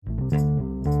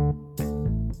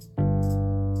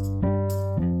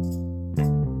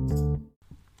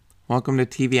Welcome to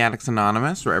TV Addicts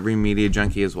Anonymous, where every media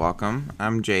junkie is welcome.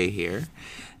 I'm Jay here,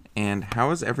 and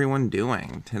how is everyone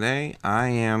doing? Today, I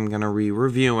am going to be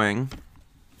reviewing,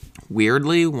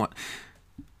 weirdly, one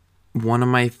of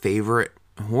my favorite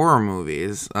horror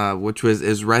movies, which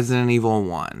is Resident Evil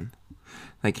 1,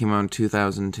 that came out in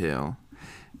 2002.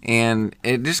 And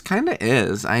it just kind of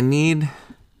is. I need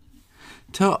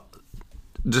to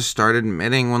just start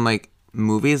admitting when,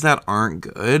 movies that aren't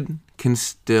good can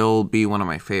still be one of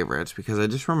my favorites, because I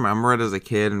just remember it as a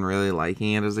kid and really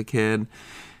liking it as a kid,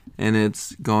 and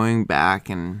it's going back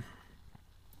and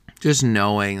just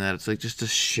knowing that it's just a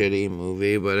shitty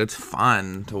movie, but it's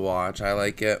fun to watch. I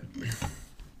like it.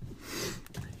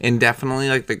 And definitely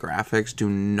the graphics do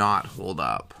not hold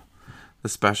up, the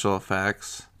special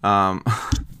effects, but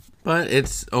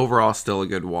it's overall still a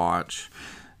good watch.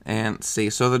 And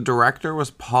so the director was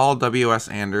Paul W.S.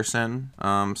 Anderson.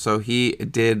 So he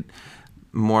did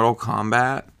Mortal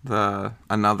Kombat,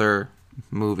 another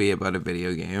movie about a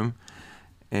video game,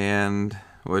 and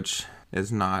which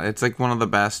is not. It's one of the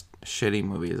best shitty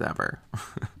movies ever.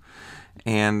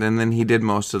 and then he did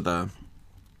most of the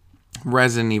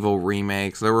Resident Evil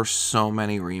remakes. There were so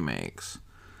many remakes.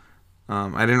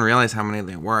 I didn't realize how many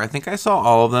there were. I think I saw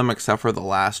all of them except for the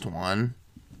last one.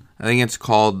 I think it's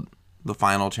called The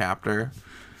Final Chapter.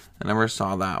 I never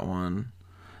saw that one.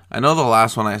 I know the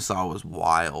last one I saw was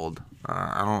wild.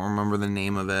 I don't remember the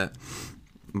name of it,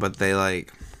 but it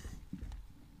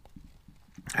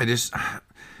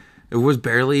was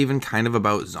barely even kind of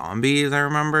about zombies, I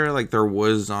remember. There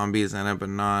was zombies in it, but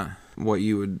not what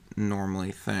you would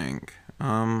normally think.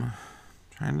 Trying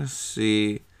to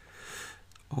see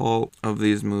all of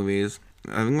these movies.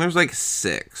 I think there's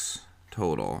 6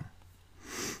 total.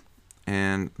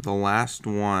 And the last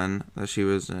one that she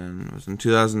was in was in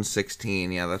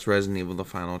 2016. Yeah, that's Resident Evil, The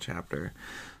Final Chapter.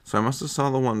 So I must have saw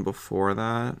the one before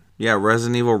that. Yeah,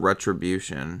 Resident Evil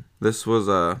Retribution. This was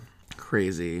a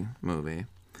crazy movie.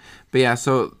 But yeah,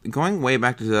 so going way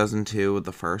back to 2002 with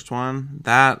the first one,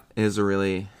 that is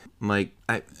really,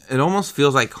 it almost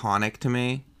feels iconic to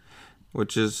me,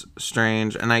 which is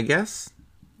strange. And I guess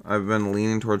I've been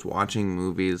leaning towards watching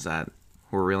movies that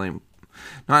were really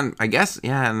in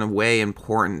a way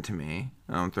important to me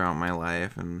throughout my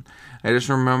life. And I just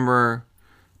remember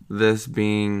this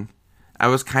being, I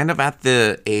was kind of at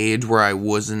the age where I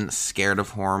wasn't scared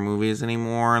of horror movies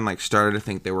anymore, and started to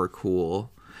think they were cool.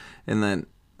 And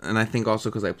I think also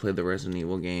because I played the Resident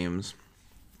Evil games,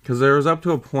 because there was up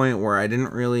to a point where I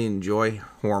didn't really enjoy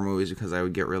horror movies because I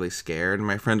would get really scared, and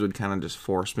my friends would kind of just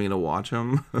force me to watch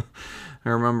them. I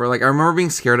remember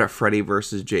being scared at Freddy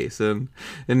versus Jason,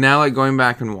 and now going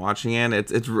back and watching it, it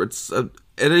didn't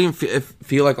even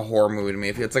feel like a horror movie to me.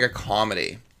 It's like a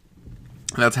comedy.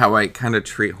 That's how I kind of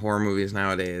treat horror movies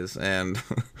nowadays. And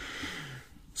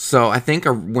so I think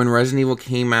when Resident Evil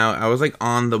came out, I was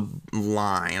on the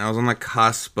line. I was on the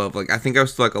cusp of I think I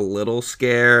was still a little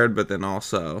scared, but then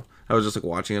also I was just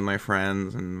watching it with my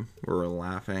friends, and we were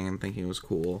laughing and thinking it was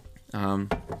cool.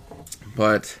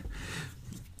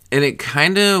 And it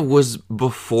kind of was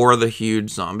before the huge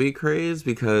zombie craze,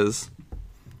 because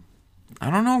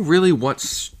I don't know really what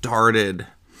started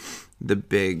the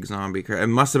big zombie craze. It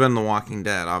must have been The Walking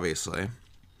Dead, obviously.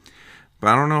 But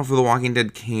I don't know if The Walking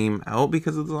Dead came out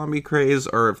because of the zombie craze,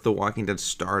 or if The Walking Dead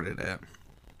started it.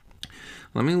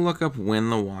 Let me look up when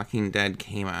The Walking Dead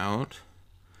came out,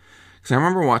 because I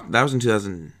remember that was in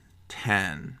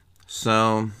 2010.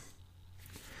 So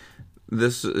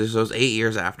this was 8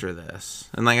 years after this.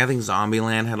 And I think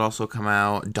Zombieland had also come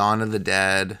out, Dawn of the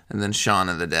Dead, and then Shaun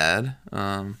of the Dead.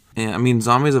 And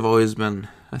zombies have always been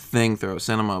a thing throughout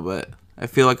cinema, but I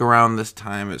feel around this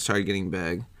time it started getting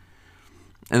big.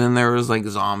 And then there was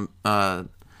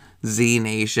Z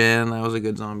Nation. That was a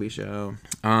good zombie show.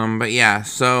 But yeah,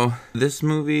 so this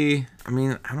movie,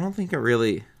 I don't think it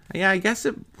really, I guess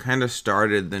it kind of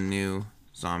started the new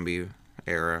zombie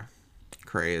era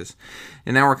craze.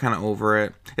 And now we're kind of over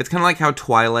it. It's kind of like how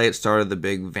Twilight started the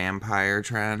big vampire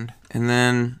trend. And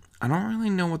then I don't really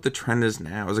know what the trend is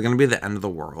now. Is it going to be the end of the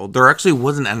world? There actually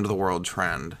was an end of the world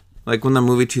trend. When the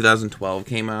movie 2012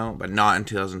 came out, but not in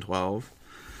 2012.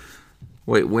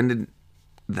 Wait, when did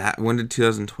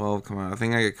 2012 come out? I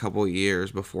think a couple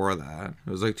years before that. It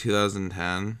was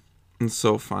 2010. It's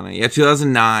so funny. Yeah,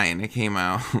 2009 it came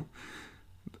out.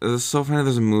 It was so funny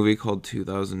there's a movie called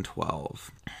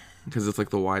 2012. Because it's the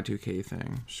Y2K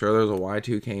thing. Sure, there's a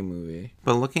Y2K movie.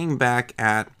 But looking back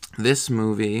at this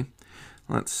movie,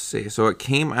 let's see. So it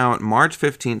came out March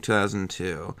 15th,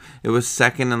 2002. It was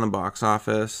second in the box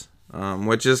office.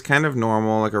 which is kind of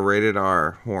normal. Like a rated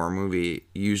R horror movie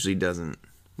usually doesn't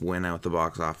win out the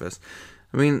box office.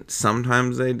 I mean,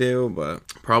 sometimes they do, but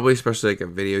probably especially like a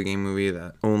video game movie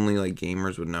that only like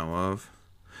gamers would know of.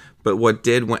 But what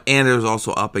did win, and it was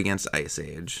also up against Ice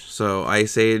Age. So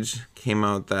Ice Age came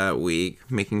out that week,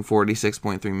 making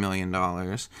 $46.3 million.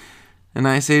 And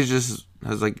Ice Age just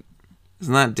has like,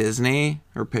 isn't that Disney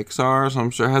or Pixar? So I'm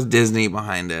sure it has Disney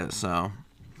behind it. So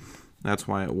that's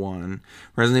why it won.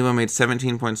 Resident Evil made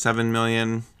 $17.7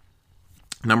 million.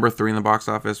 Number 3 in the box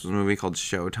office was a movie called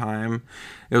Showtime.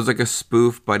 It was like a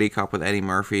spoof buddy cop with Eddie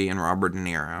Murphy and Robert De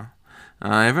Niro.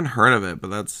 I haven't heard of it,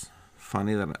 but that's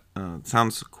funny. That it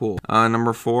sounds cool.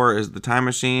 Number 4 is The Time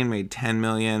Machine, made $10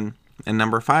 million. And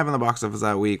number 5 in the box office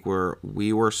that week were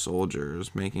We Were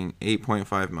Soldiers, making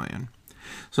 $8.5 million.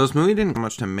 So this movie didn't have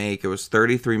much to make. It was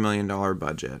 $33 million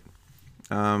budget.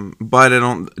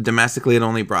 But domestically it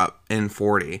only brought in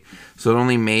 40. So it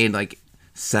only made like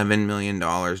 $7 million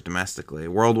domestically.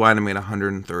 Worldwide it made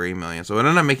 $103 million. So it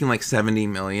ended up making like $70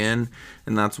 million,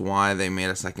 and that's why they made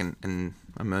a second in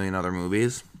a million other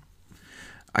movies.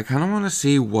 I kind of want to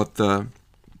see what the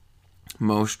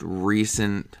most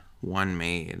recent one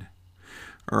made.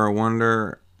 Or I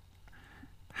wonder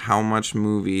how much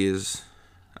movies,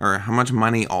 or how much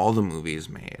money all the movies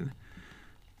made.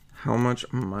 How much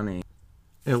money?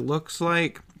 It looks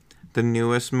like the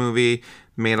newest movie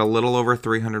made a little over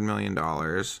 $300 million.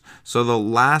 So the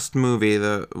last movie,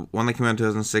 the one that came out in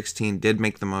 2016, did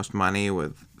make the most money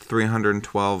with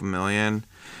 $312 million.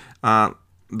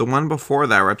 The one before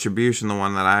that, Retribution, the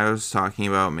one that I was talking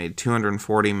about, made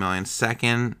 $240 million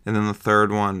second. And then the third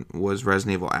one was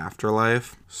Resident Evil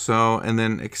Afterlife. So, and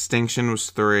then Extinction was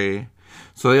 3.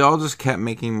 So they all just kept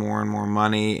making more and more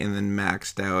money and then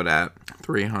maxed out at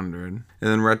 300. And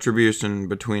then Retribution,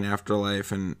 between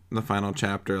Afterlife and the final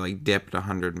chapter, like dipped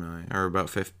 100 million, or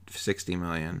about 60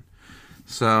 million.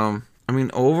 So, I mean,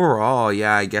 overall,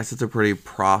 yeah, I guess it's a pretty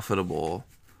profitable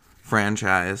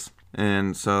franchise.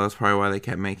 And so that's probably why they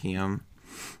kept making them.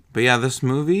 But yeah, this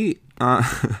movie, I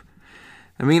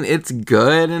mean, it's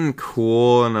good and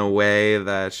cool in a way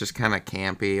that's just kind of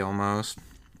campy almost.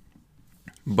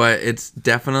 But it's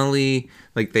definitely,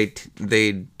 like,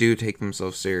 they do take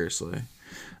themselves seriously.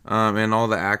 And all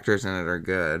the actors in it are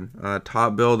good.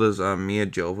 Top billed is Mia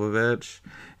Jovovich.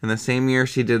 In the same year,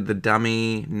 she did The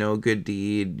Dummy, No Good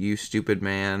Deed, You Stupid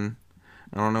Man.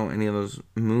 I don't know any of those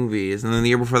movies. And then the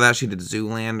year before that, she did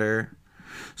Zoolander.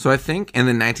 So I think, and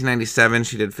then 1997,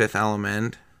 she did Fifth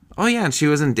Element. Oh yeah, and she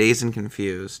was in Dazed and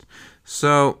Confused.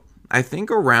 So I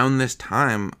think around this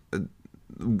time,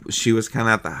 she was kind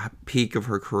of at the peak of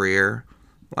her career.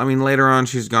 I mean, later on,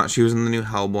 she was in the new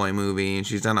Hellboy movie, and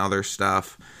she's done other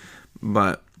stuff,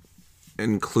 but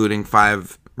including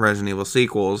 5 Resident Evil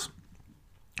sequels.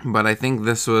 But I think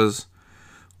this was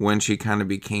when she kind of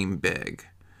became big.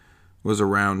 Was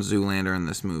around Zoolander in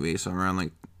this movie, so around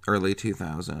like early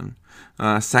 2000.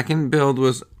 Second build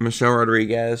was Michelle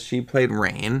Rodriguez. She played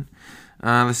Rain.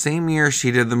 The same year she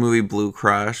did the movie Blue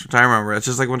Crush, which I remember. It's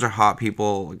just like a bunch of hot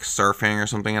people like surfing or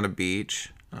something at a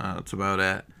beach. That's about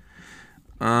it.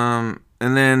 And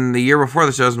then the year before,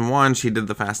 the 2001, she did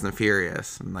the Fast and the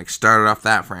Furious and like started off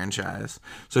that franchise.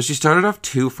 So she started off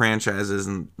 2 franchises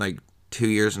in like 2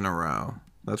 years in a row.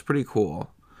 That's pretty cool.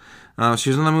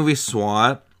 She was in the movie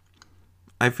SWAT.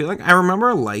 I feel like I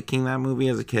remember liking that movie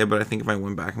as a kid, but I think if I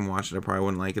went back and watched it, I probably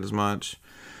wouldn't like it as much.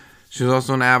 She was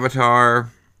also in Avatar.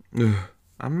 Ugh.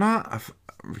 I'm not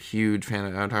a huge fan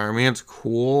of Avatar. I mean, it's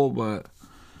cool, but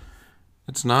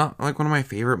it's not like one of my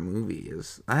favorite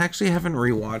movies. I actually haven't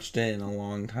rewatched it in a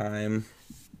long time.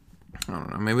 I don't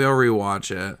know. Maybe I'll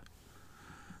rewatch it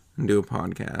and do a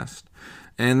podcast.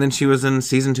 And then she was in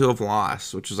season 2 of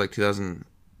Lost, which was like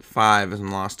 2005 is when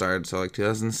Lost started, so like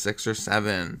 2006 or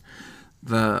 7.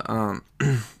 That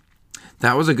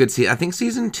was a good season. I think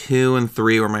season 2 and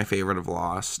 3 were my favorite of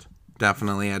Lost.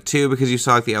 Definitely. 2 because you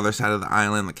saw like the other side of the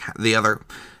island, like the other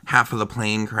half of the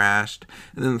plane crashed.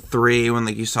 And then 3 when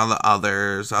like you saw the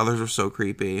others. The others were so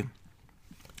creepy.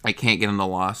 I can't get into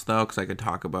Lost though, because I could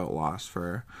talk about Lost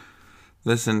for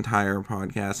this entire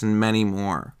podcast and many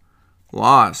more.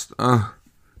 Lost. Ugh.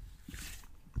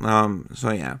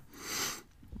 So yeah.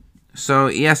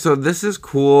 So this is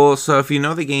cool. So if you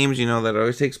know the games, you know that it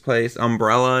always takes place.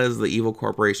 Umbrella is the evil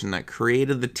corporation that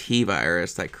created the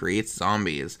T-virus that creates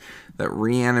zombies, that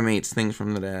reanimates things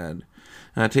from the dead.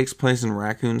 It takes place in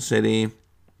Raccoon City.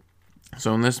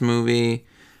 So in this movie,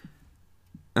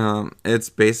 it's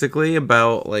basically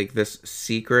about like this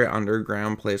secret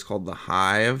underground place called the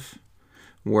Hive,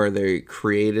 where they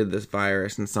created this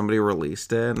virus and somebody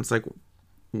released it. And it's like,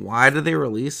 why did they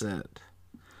release it?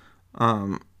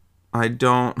 I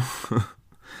don't.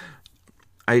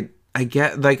 I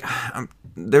get like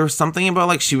there was something about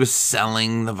like she was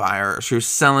selling the virus. She was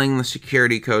selling the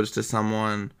security codes to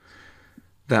someone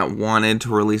that wanted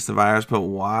to release the virus, but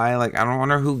why? Like I don't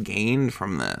wonder who gained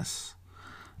from this.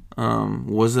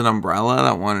 Was it Umbrella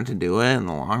that wanted to do it in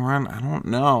the long run? I don't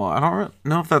know. I don't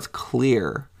know if that's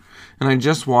clear. And I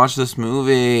just watched this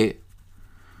movie.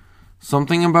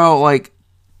 Something about like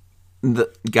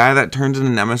the guy that turns into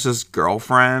Nemesis'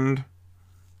 girlfriend,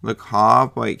 the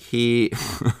cop, like he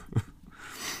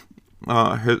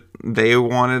they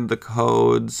wanted the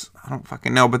codes. I don't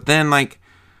fucking know. But then like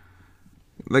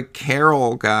the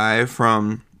Carol guy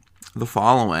from The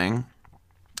Following,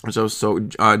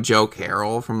 Joe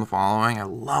Carroll from The Following. I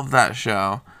love that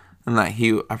show. And that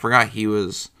I forgot he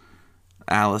was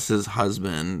Alice's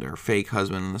husband or fake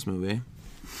husband in this movie.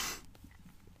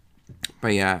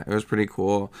 But yeah, it was pretty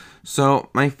cool. So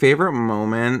my favorite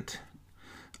moment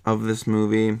of this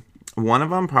movie, one of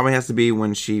them probably has to be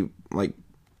when she like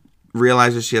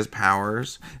realizes she has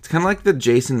powers. It's kind of like the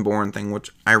Jason Bourne thing, which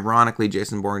ironically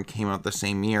Jason Bourne came out the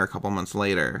same year, a couple months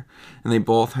later, and they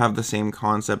both have the same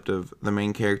concept of the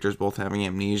main characters both having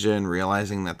amnesia and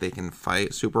realizing that they can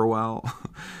fight super well.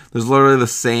 There's literally the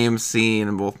same scene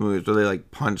in both movies where they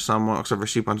like punch someone, except for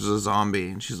she punches a zombie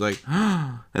and she's like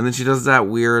and then she does that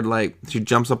weird like she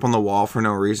jumps up on the wall for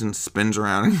no reason, spins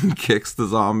around and kicks the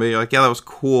zombie. Like yeah, that was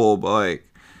cool, but like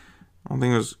I don't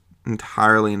think it was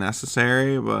entirely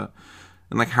necessary. But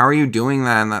and like how are you doing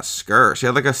that in that skirt? She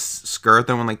had like a skirt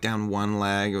that went like down one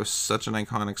leg. It was such an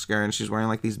iconic skirt, and she's wearing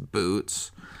like these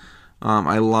boots.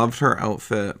 I loved her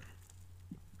outfit.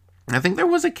 I think there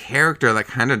was a character that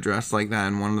kind of dressed like that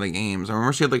in one of the games. I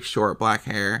remember she had like short black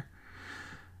hair.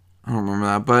 I don't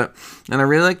remember that, and I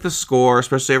really like the score,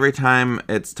 especially every time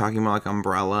it's talking about like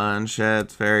Umbrella and shit.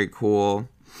 It's very cool.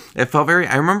 It felt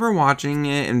I remember watching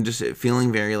it and just it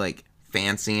feeling very like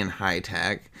fancy and high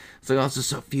tech. It's like, oh, it's just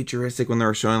so futuristic when they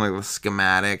were showing like the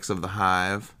schematics of the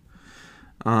hive.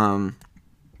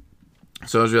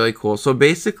 So it was really cool. So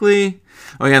basically,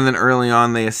 oh yeah, and then early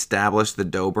on they established the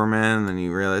Doberman, and then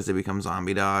you realize they become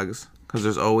zombie dogs because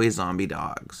there's always zombie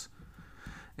dogs.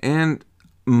 And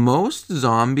most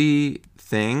zombie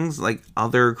things, like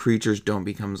other creatures, don't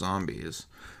become zombies.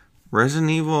 Resident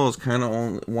Evil is kind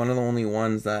of one of the only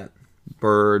ones that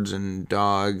birds and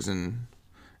dogs and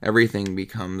everything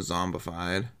becomes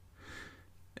zombified.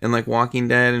 And like Walking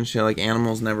Dead and shit, like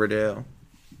animals never do.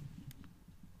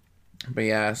 But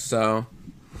yeah, so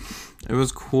it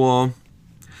was cool.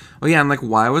 Oh yeah, and like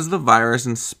why was the virus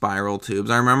in spiral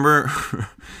tubes? I remember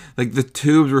like the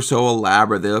tubes were so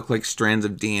elaborate. They look like strands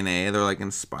of DNA. They're like in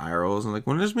spirals. And like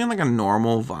wouldn't it just be in like a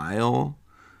normal vial?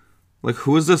 Like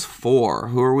who is this for?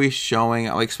 Who are we showing?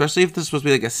 Like especially if this was supposed to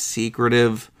be like a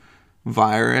secretive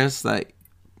virus that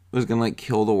was gonna like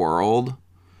kill the world.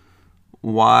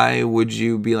 Why would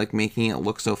you be like making it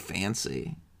look so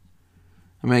fancy?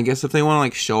 I mean, I guess if they want to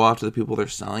like show off to the people they're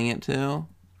selling it to,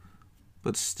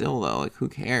 but still though, like who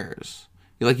cares?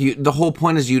 The whole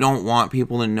point is you don't want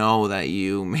people to know that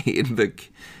you made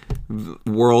the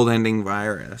world-ending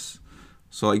virus.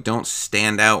 So like don't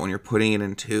stand out when you're putting it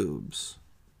in tubes.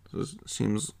 So it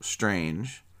seems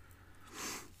strange.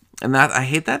 And that I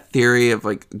hate that theory of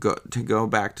like go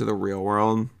back to the real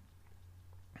world.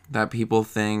 That people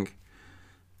think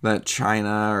that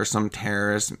China or some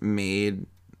terrorist made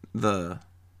the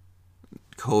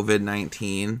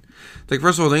COVID-19. Like,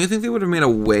 first of all, don't you think they would have made a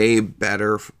way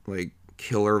better, like,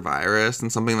 killer virus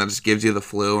than something that just gives you the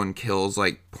flu and kills,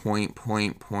 like,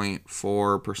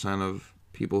 0.4% of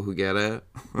people who get it?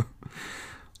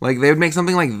 Like, they would make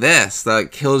something like this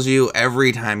that kills you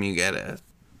every time you get it.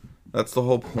 That's the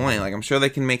whole point. Like, I'm sure they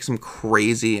can make some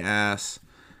crazy-ass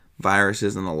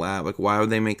viruses in the lab. Like, why would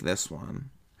they make this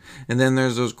one? And then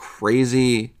there's those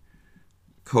crazy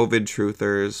COVID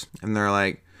truthers, and they're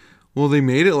like, well, they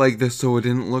made it like this so it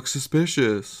didn't look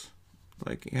suspicious.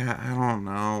 Like, yeah, I don't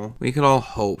know. We could all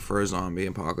hope for a zombie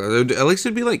apocalypse. At least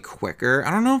it'd be, like, quicker.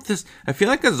 I don't know if this... I feel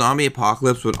like a zombie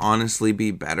apocalypse would honestly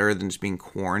be better than just being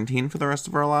quarantined for the rest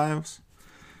of our lives.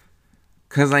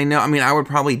 Because I mean, I would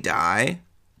probably die.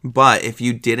 But if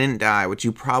you didn't die, which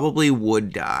you probably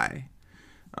would die,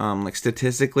 like,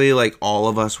 statistically, like, all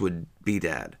of us would be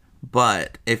dead.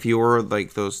 But if you were,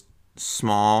 like, those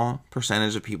small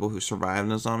percentage of people who survive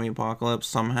in a zombie apocalypse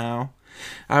somehow,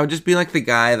 I would just be, like, the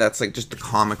guy that's, like, just the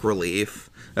comic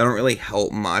relief. I don't really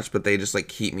help much, but they just, like,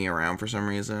 keep me around for some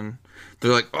reason.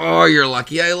 They're like, oh, you're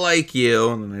lucky I like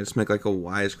you. And then I just make, like, a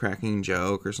wisecracking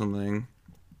joke or something.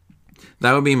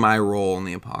 That would be my role in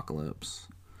the apocalypse.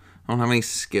 I don't have any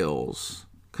skills.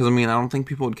 Because, I mean, I don't think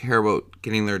people would care about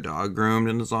getting their dog groomed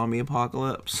in a zombie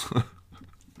apocalypse.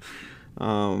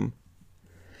 So,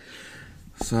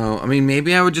 I mean,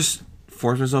 maybe I would just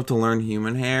force myself to learn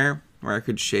human hair, where I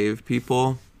could shave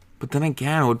people. But then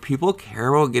again, would people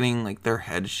care about getting, like, their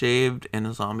head shaved in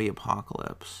a zombie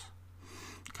apocalypse?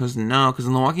 Because in The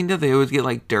Walking Dead, they always get,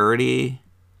 like, dirty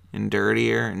and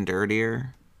dirtier and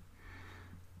dirtier.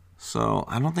 So,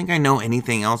 I don't think I know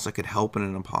anything else that could help in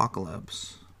an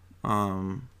apocalypse.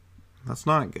 That's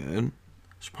not good.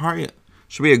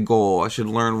 Should be a goal. I should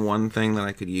learn one thing that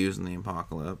I could use in the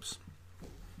apocalypse.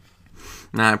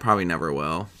 Nah, I probably never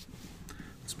will.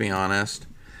 Let's be honest.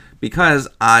 Because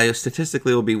I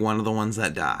statistically will be one of the ones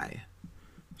that die.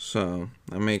 So,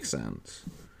 that makes sense.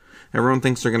 Everyone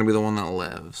thinks they're going to be the one that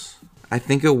lives. I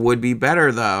think it would be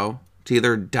better, though, to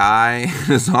either die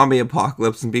in a zombie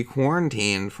apocalypse and be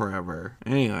quarantined forever.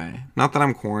 Anyway, not that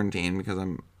I'm quarantined because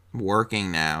I'm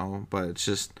working now, but it's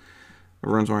just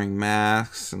everyone's wearing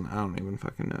masks and I don't even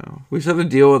fucking know. We just have to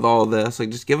deal with all this. Like,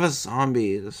 just give us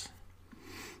zombies.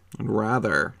 I'd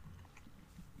rather.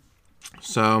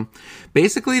 So,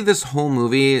 basically, this whole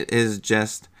movie is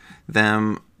just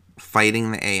them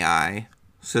fighting the AI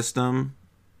system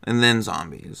and then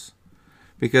zombies.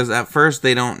 Because at first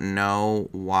they don't know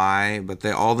why, but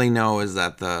all they know is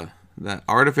that the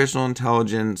artificial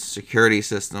intelligence security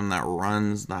system that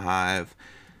runs the hive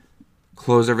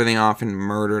closed everything off and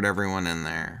murdered everyone in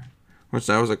there. Which,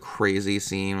 that was a crazy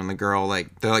scene when the girl,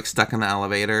 like, they're, like, stuck in the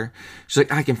elevator. She's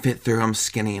like, I can fit through, I'm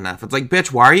skinny enough. It's like,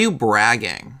 bitch, why are you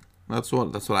bragging? That's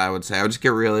what I would say. I would just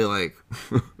get really, like,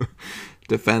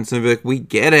 defensive. Like, we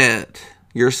get it.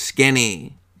 You're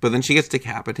skinny. But then she gets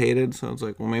decapitated, so it's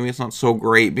like, well, maybe it's not so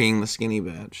great being the skinny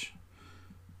bitch.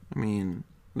 I mean,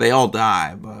 they all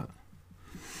die, but...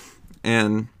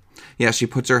 And... yeah, she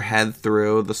puts her head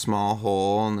through the small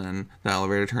hole, and then the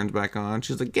elevator turns back on.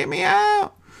 She's like, get me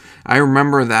out! I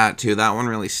remember that, too. That one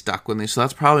really stuck with me, so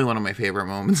that's probably one of my favorite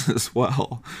moments as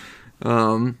well.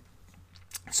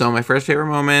 So my first favorite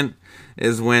moment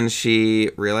is when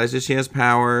she realizes she has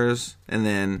powers, and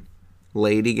then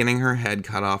Lady getting her head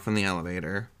cut off in the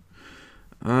elevator.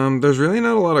 There's really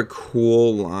not a lot of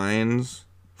cool lines.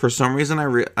 For some reason,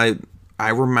 I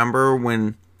remember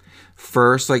when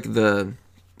first, like, the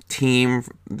team,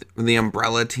 the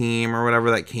Umbrella team or whatever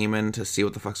that came in to see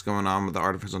what the fuck's going on with the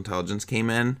artificial intelligence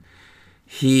came in.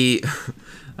 I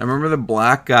remember the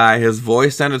black guy, his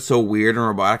voice sounded so weird and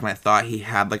robotic, and I thought he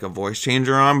had, like, a voice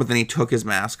changer on, but then he took his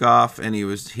mask off and he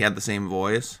had the same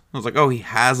voice. I was like, oh, he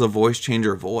has a voice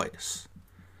changer voice.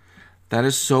 That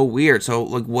is so weird. So,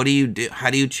 like, what do you do? How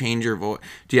do you change your voice?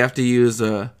 Do you have to use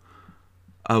a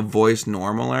voice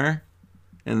normaler?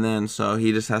 And then, so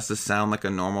he just has to sound like a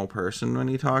normal person when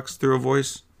he talks through a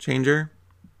voice changer?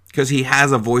 Because he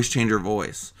has a voice changer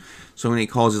voice. So when he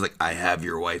calls, he's like, I have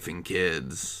your wife and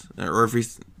kids. Or if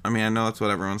he's, I mean, I know that's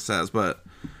what everyone says, but,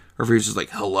 or if he's just like,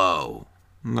 hello.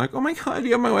 I'm like, oh my god,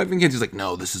 you have my wife and kids? He's like,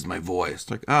 no, this is my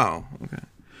voice. Like, oh,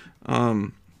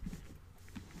 okay.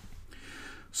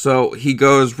 So he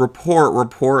goes,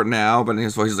 report now, but in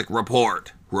his voice he's like,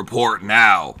 report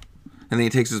now. And then he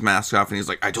takes his mask off and he's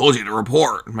like, I told you to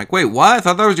report. I'm like, wait, what? I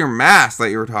thought that was your mask that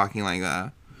you were talking like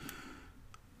that.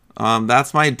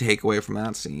 That's my takeaway from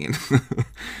that scene.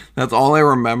 That's all I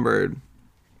remembered.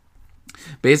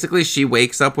 Basically, she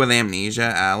wakes up with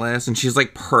amnesia, Alice, and she's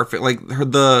like perfect. Like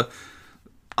the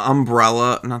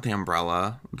umbrella, not the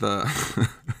umbrella,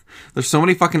 there's so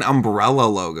many fucking umbrella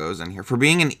logos in here. For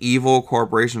being an evil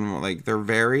corporation, like, they're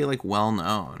very, like, well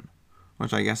known.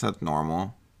 Which I guess that's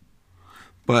normal.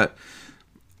 But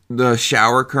the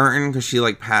shower curtain, because she,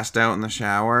 like, passed out in the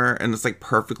shower, and it's, like,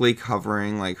 perfectly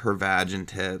covering, like, her vag and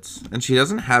tits. And she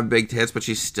doesn't have big tits, but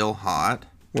she's still hot.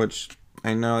 Which,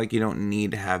 I know, like, you don't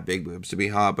need to have big boobs to be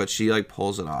hot, but she, like,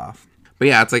 pulls it off. But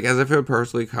yeah, it's like as if it would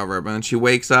perfectly cover it. But then she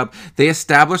wakes up. They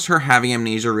established her having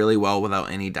amnesia really well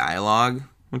without any dialogue,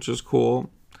 which is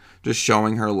cool. Just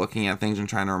showing her looking at things and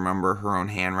trying to remember her own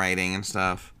handwriting and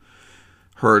stuff.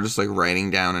 Her just, like,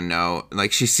 writing down a note.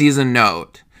 Like, she sees a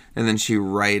note, and then she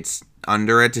writes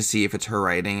under it to see if it's her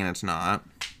writing, and it's not.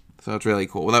 So it's really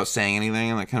cool. Without saying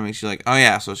anything, and that kind of makes you like, oh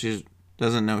yeah, so she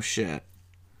doesn't know shit.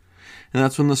 And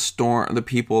that's when the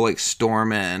people, like,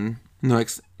 storm in. And they're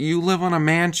like, you live on a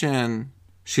mansion.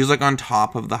 She's, like, on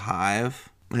top of the hive.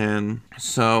 And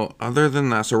so, other than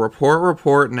that, so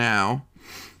report now.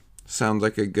 Sounds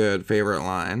like a good favorite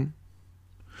line.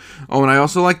 Oh, and I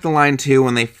also like the line, too,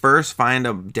 when they first find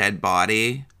a dead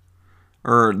body.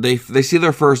 Or they see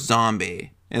their first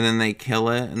zombie. And then they kill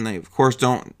it. And they, of course,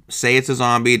 don't say it's a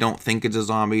zombie. Don't think it's a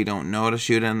zombie. Don't know to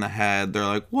shoot it in the head. They're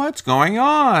like, what's going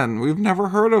on? We've never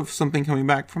heard of something coming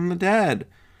back from the dead.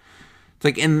 It's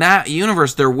like in that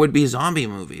universe, there would be zombie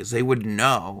movies. They would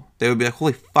know. They would be like,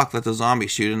 holy fuck, that's a zombie,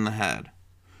 shoot in the head.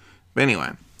 But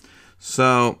anyway,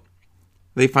 so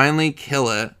they finally kill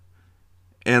it,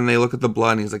 and they look at the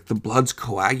blood, and he's like, the blood's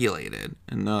coagulated.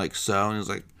 And they're like, so? And he's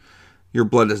like, your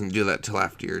blood doesn't do that till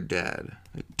after you're dead.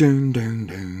 Like, dun, dun,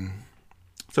 dun.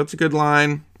 So that's a good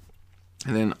line.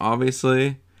 And then,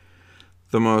 obviously,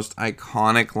 the most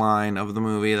iconic line of the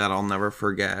movie that I'll never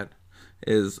forget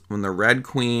is when the Red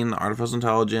Queen, the artificial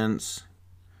intelligence,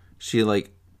 she, like,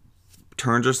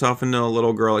 turns herself into a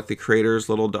little girl, like the creator's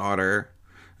little daughter,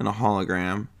 in a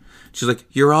hologram. She's like,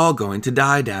 you're all going to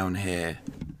die down here.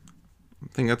 I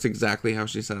think that's exactly how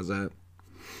she says it.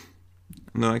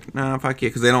 And they're like, nah, fuck you,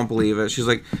 because they don't believe it. She's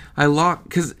like,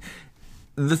 because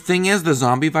the thing is, the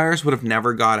zombie virus would have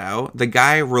never got out. The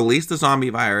guy released the zombie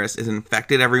virus, it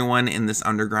infected everyone in this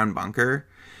underground bunker.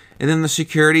 And then the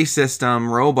security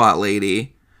system robot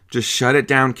lady just shut it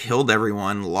down, killed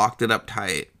everyone, locked it up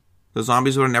tight. The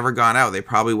zombies would have never gone out. They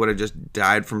probably would have just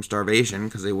died from starvation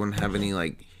because they wouldn't have any,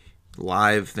 like,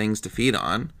 live things to feed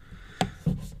on.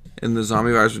 And the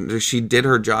zombie virus, she did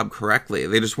her job correctly.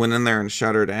 They just went in there and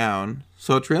shut her down.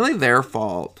 So it's really their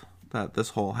fault that this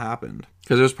whole happened.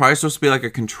 Because it was probably supposed to be like a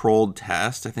controlled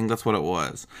test. I think that's what it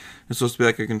was. It was supposed to be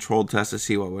like a controlled test to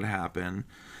see what would happen.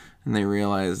 And they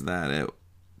realized that it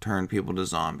turned people to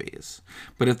zombies.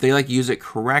 But if they, like, use it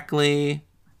correctly,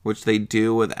 which they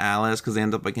do with Alice, because they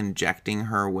end up, like, injecting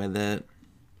her with it,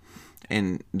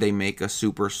 and they make a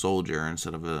super soldier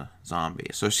instead of a zombie.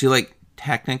 So she, like,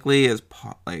 technically is,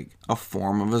 like, a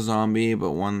form of a zombie,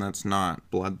 but one that's not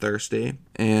bloodthirsty.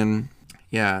 And,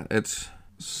 yeah, it's...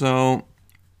 So,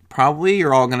 probably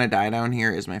You're All Gonna Die Down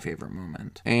Here is my favorite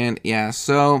moment. And, yeah,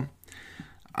 so,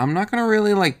 I'm not gonna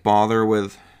really, like, bother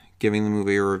with giving the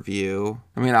movie a review.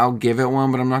 I mean, I'll give it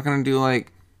one, but I'm not gonna do,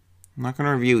 like... I'm not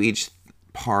gonna review each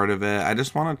part of it. I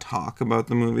just want to talk about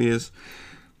the movies.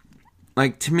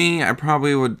 Like, to me, I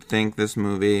probably would think this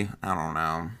movie, I don't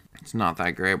know, it's not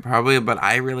that great probably, but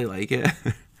I really like it.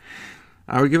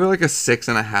 I would give it like a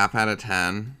 6.5 out of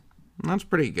 10. That's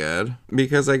pretty good,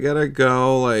 because I gotta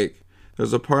go, like,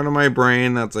 there's a part of my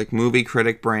brain that's like movie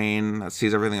critic brain that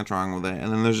sees everything that's wrong with it,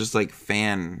 and then there's just like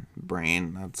fan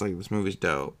brain that's like, this movie's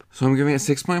dope. So I'm giving it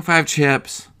 6.5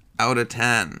 chips out of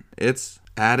 10. It's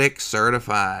addict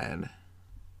certified.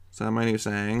 Is that my new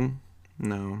saying?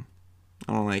 No.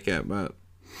 I don't like it, but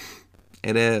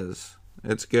it is.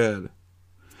 It's good.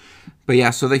 But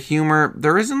yeah, so the humor,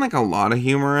 there isn't like a lot of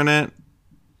humor in it,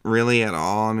 really at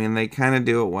all. I mean, they kind of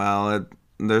do it well.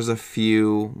 There's a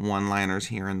few one-liners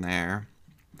here and there.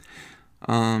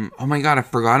 Oh my god, I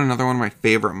forgot another one of my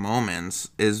favorite moments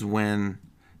is when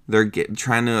they're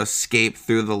trying to escape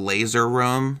through the laser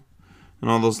room, and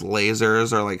all those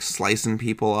lasers are like slicing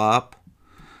people up.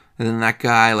 And then that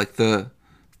guy, like the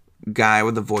guy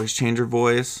with the voice changer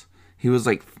voice, he was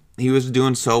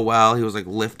doing so well. He was like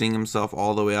lifting himself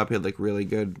all the way up. He had like really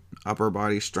good upper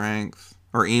body strength.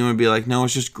 Or Ian would be like, no,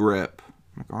 it's just grip.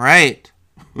 I'm like, all right.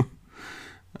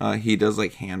 He does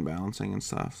like hand balancing and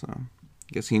stuff. So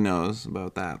I guess he knows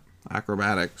about that.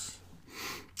 Acrobatics.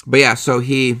 But yeah, so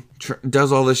he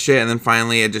does all this shit, and then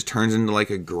finally it just turns into like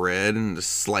a grid and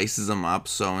just slices them up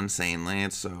so insanely.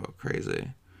 It's so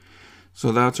crazy.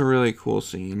 So that's a really cool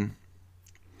scene.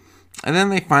 And then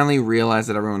they finally realize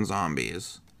that everyone's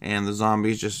zombies. And the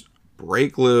zombies just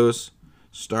break loose,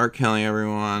 start killing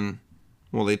everyone.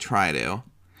 Well, they try to.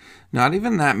 Not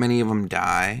even that many of them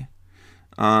die.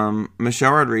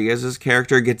 Michelle Rodriguez's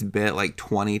character gets bit like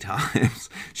 20 times.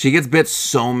 She gets bit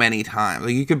so many times.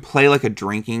 Like, you could play like a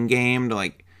drinking game to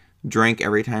like drink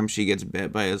every time she gets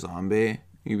bit by a zombie.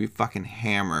 You'd be fucking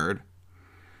hammered.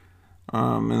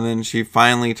 And then she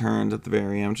finally turns at the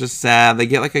very end. It's just sad. They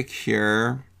get like a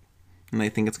cure, and they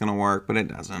think it's gonna work, but it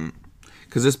doesn't.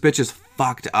 Because this bitch is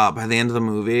fucked up by the end of the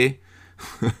movie.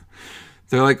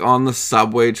 They're like on the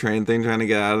subway train thing trying to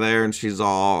get out of there, and she's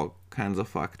all kinds of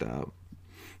fucked up.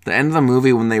 The end of the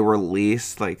movie, when they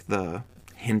released like the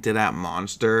hinted at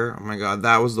monster, oh my god,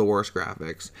 that was the worst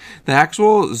graphics. The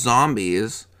actual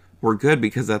zombies were good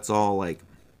because that's all like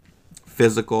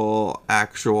physical,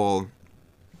 actual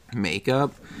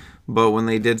makeup. But when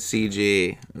they did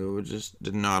CG, it just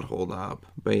did not hold up.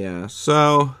 But yeah,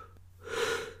 so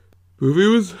movie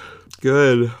was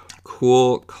good.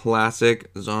 Cool, classic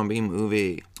zombie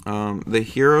movie. The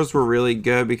heroes were really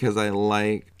good because I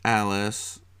like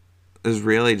Alice is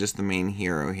really just the main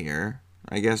hero here.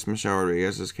 I guess Michelle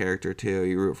Rodriguez's character too.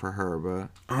 You root for her, but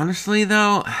honestly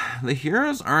though, the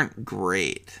heroes aren't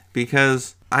great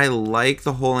because I like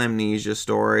the whole amnesia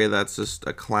story. That's just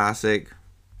a classic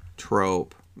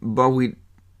trope. But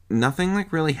nothing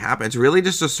like really happened. It's really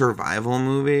just a survival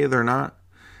movie. They're not.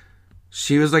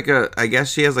 She was like I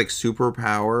guess she has like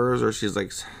superpowers, or she's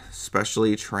like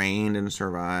specially trained and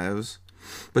survives.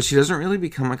 But she doesn't really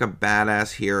become like a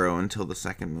badass hero until the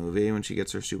second movie when she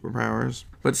gets her superpowers.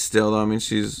 But still, though, I mean,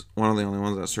 she's one of the only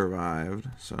ones that survived.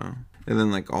 So, and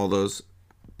then like all those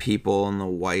people in the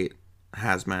white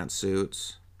hazmat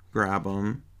suits grab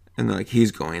him, and they're like,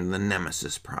 he's going to the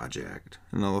Nemesis Project.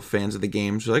 And all the fans of the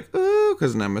games are like, oh,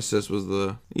 because Nemesis was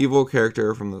the evil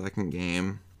character from the second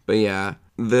game. But yeah,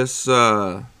 this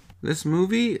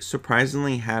movie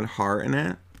surprisingly had heart in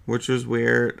it, which was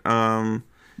weird.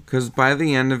 Because by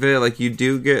the end of it, like, you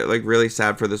do get, like, really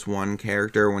sad for this one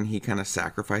character when he kind of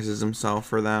sacrifices himself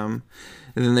for them.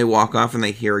 And then they walk off and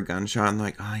they hear a gunshot and they're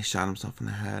like, oh, he shot himself in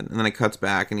the head. And then it cuts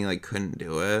back and he, like, couldn't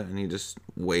do it. And he just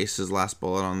wastes his last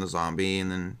bullet on the zombie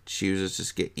and then chooses to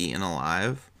just get eaten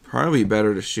alive. Probably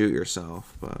better to shoot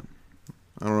yourself, but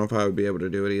I don't know if I would be able to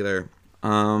do it either.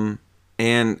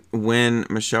 And when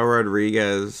Michelle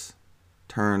Rodriguez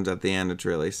turns at the end, it's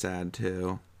really sad,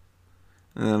 too.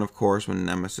 And then, of course, when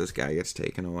Nemesis guy gets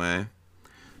taken away.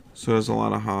 So there's a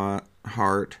lot of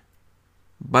heart.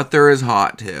 But there is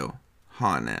hot, too.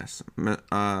 Hotness.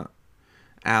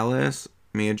 Alice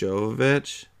Mia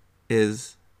Jovovich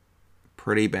is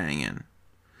pretty banging.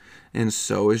 And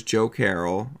so is Joe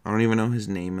Carroll. I don't even know his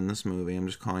name in this movie. I'm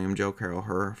just calling him Joe Carroll,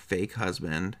 her fake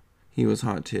husband. He was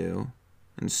hot, too.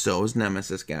 And so is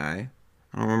Nemesis guy.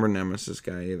 I don't remember Nemesis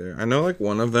guy either. I know, like,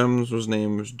 one of them was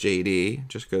named JD,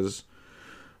 just because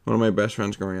one of my best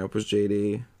friends growing up was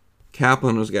JD.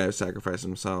 Kaplan was the guy who sacrificed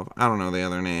himself. I don't know the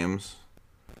other names.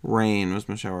 Rain was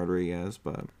Michelle Rodriguez,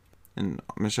 and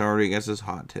Michelle Rodriguez is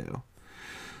hot too.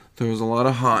 There was a lot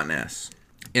of hotness.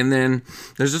 And then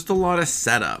there's just a lot of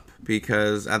setup,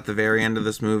 because at the very end of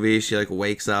this movie, she like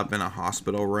wakes up in a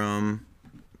hospital room.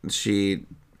 She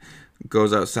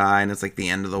goes outside and it's like the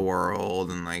end of the world,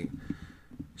 and like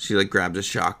she like grabs a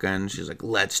shotgun. She's like,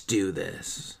 let's do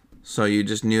this. So you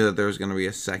just knew that there was going to be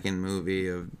a second movie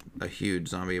of a huge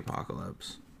zombie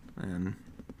apocalypse. And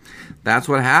that's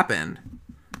what happened.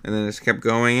 And then it just kept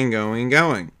going and going and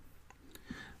going.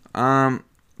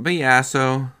 But yeah,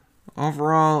 so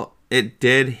overall, it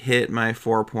did hit my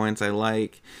 4 points I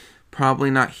like. Probably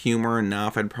not humor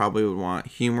enough. I'd probably would want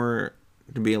humor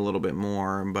to be a little bit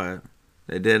more. But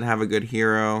it did have a good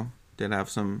hero. Did have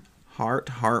some heart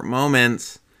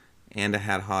moments. And it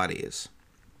had hotties.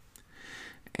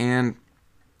 And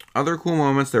other cool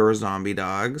moments, there were zombie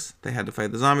dogs. They had to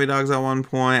fight the zombie dogs at one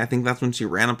point. I think that's when she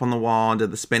ran up on the wall and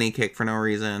did the spinny kick for no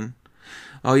reason.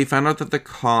 Oh, you found out that the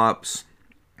cop's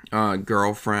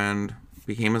girlfriend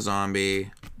became a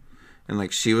zombie. And,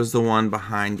 like, she was the one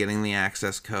behind getting the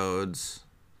access codes.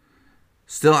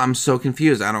 Still, I'm so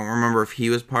confused. I don't remember if he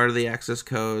was part of the access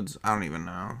codes. I don't even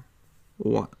know.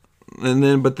 What?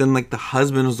 But then, like, the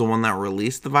husband was the one that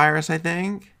released the virus, I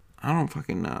think. I don't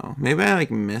fucking know. Maybe I,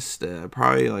 like, missed it. I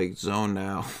probably, like, zoned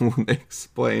out when they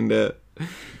explained it.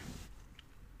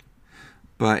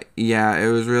 But, yeah,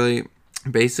 it was really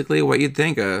basically what you'd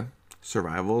think, a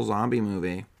survival zombie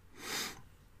movie.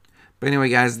 But anyway,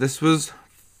 guys, this was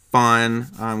fun.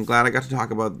 I'm glad I got to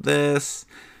talk about this.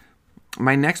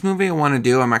 My next movie I want to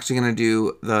do, I'm actually going to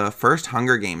do the first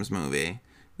Hunger Games movie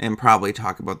and probably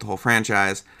talk about the whole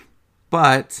franchise.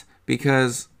 But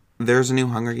because there's a new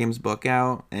Hunger Games book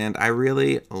out, and I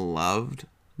really loved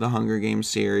the Hunger Games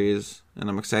series, and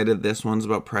I'm excited this one's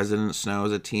about President Snow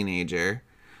as a teenager,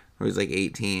 who he's like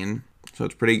 18, so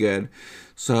it's pretty good.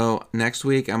 So next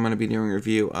week I'm going to be doing a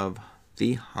review of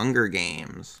the Hunger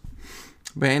Games.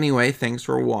 But anyway, thanks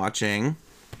for watching.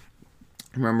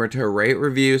 Remember to rate,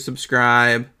 review,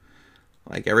 subscribe,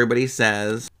 like everybody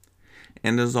says,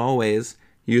 and as always,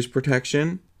 use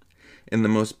protection in the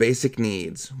most basic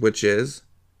needs, which is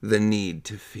the need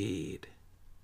to feed.